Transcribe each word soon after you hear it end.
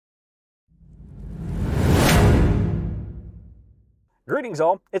Greetings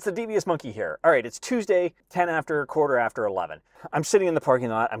all, it's the Devious Monkey here. All right, it's Tuesday, 10 after, quarter after 11. I'm sitting in the parking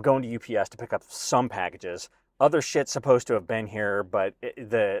lot, I'm going to UPS to pick up some packages. Other shit's supposed to have been here, but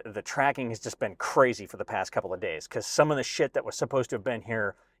the tracking has just been crazy for the past couple of days because some of the shit that was supposed to have been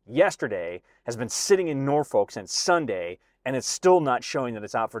here yesterday has been sitting in Norfolk since Sunday, and it's still not showing that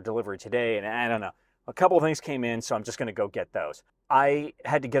it's out for delivery today, and I don't know. A couple of things came in, so I'm just gonna go get those. I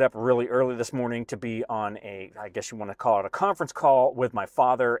had to get up really early this morning to be on a, I guess you want to call it a conference call with my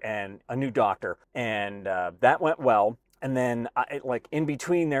father and a new doctor. And that went well. And then in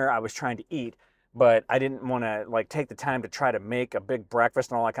between there, I was trying to eat, but I didn't want to take the time to try to make a big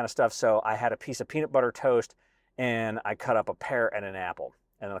breakfast and all that kind of stuff. So I had a piece of peanut butter toast and I cut up a pear and an apple.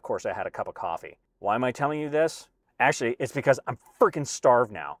 And then of course I had a cup of coffee. Why am I telling you this? Actually, it's because I'm freaking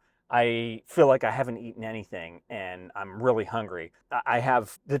starved now. I feel like I haven't eaten anything and I'm really hungry. I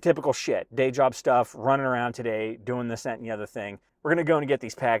have the typical shit, day job stuff, running around today, doing this, that, and the other thing. We're gonna go and get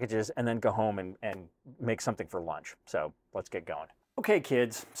these packages and then go home and make something for lunch. So let's get going. Okay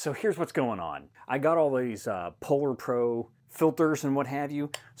kids, so here's what's going on. I got all these Polar Pro filters and what have you.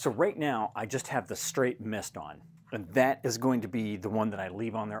 So right now I just have the straight mist on, and that is going to be the one that I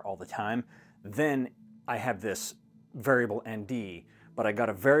leave on there all the time. Then I have this variable ND, but I got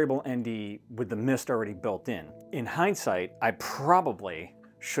a variable ND with the mist already built in. In hindsight, I probably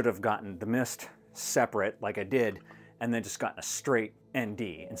should have gotten the mist separate like I did, and then just gotten a straight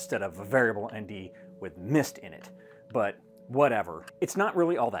ND instead of a variable ND with mist in it. But whatever. It's not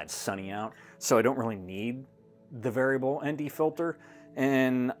really all that sunny out, so I don't really need the variable ND filter,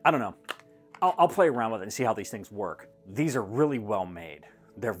 and I don't know. I'll play around with it and see how these things work. These are really well made.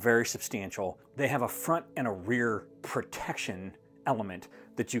 They're very substantial. They have a front and a rear protection element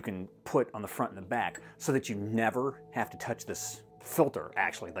that you can put on the front and the back so that you never have to touch this filter,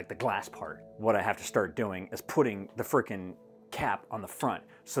 actually, like the glass part. What I have to start doing is putting the frickin' cap on the front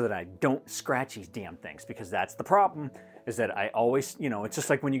so that I don't scratch these damn things, because that's the problem, is that I always, it's just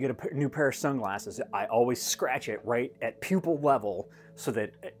like when you get a new pair of sunglasses, I always scratch it right at pupil level so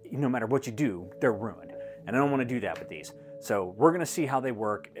that no matter what you do, they're ruined. And I don't want to do that with these. So we're gonna see how they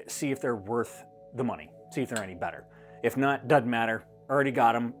work, see if they're worth the money, see if they're any better. If not, doesn't matter. Already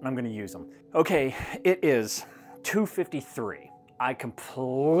got them, I'm gonna use them. Okay, it is 2:53. I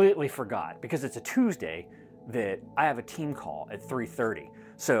completely forgot, because it's a Tuesday, that I have a team call at 3:30.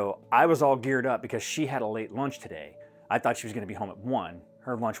 So I was all geared up because she had a late lunch today. I thought she was gonna be home at 1.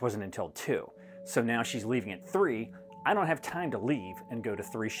 Her lunch wasn't until 2. So now she's leaving at 3. I don't have time to leave and go to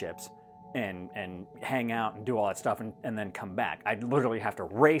 3 Ships and hang out and do all that stuff and then come back. I'd literally have to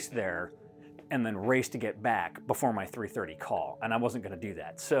race there and then race to get back before my 3:30 call, and I wasn't gonna do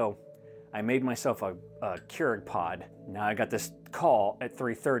that. So I made myself a Keurig pod. Now I got this call at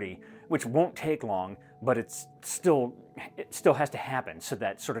 3:30, which won't take long, but it still has to happen, so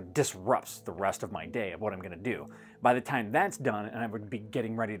that sort of disrupts the rest of my day of what I'm gonna do. By the time that's done and I would be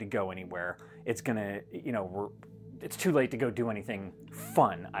getting ready to go anywhere, it's gonna, it's too late to go do anything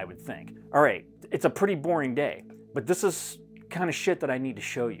fun, I would think. All right, it's a pretty boring day, but this is kind of shit that I need to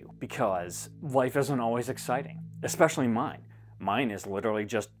show you, because life isn't always exciting, especially mine. Mine is literally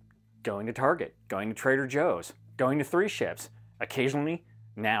just going to Target, going to Trader Joe's, going to 3 Ships. Occasionally,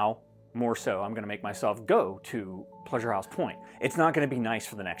 now more so, I'm gonna make myself go to Pleasure House Point. It's not gonna be nice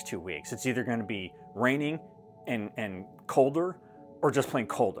for the next 2 weeks. It's either gonna be raining and colder, or just plain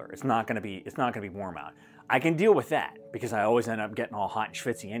colder. It's not gonna be warm out. I can deal with that because I always end up getting all hot and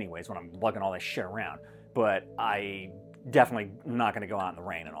schwitzy anyways when I'm lugging all this shit around. But I definitely not going to go out in the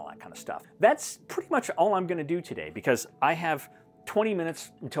rain and all that kind of stuff. That's pretty much all I'm going to do today, because I have 20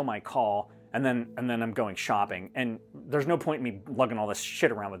 minutes until my call, and then I'm going shopping, and there's no point in me lugging all this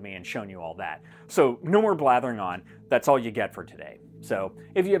shit around with me and showing you all that. So no more blathering on. That's all you get for today. So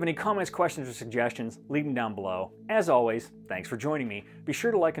if you have any comments, questions, or suggestions, leave them down below. As always, thanks for joining me. Be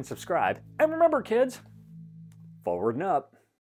sure to like and subscribe. And remember, kids, forward and up.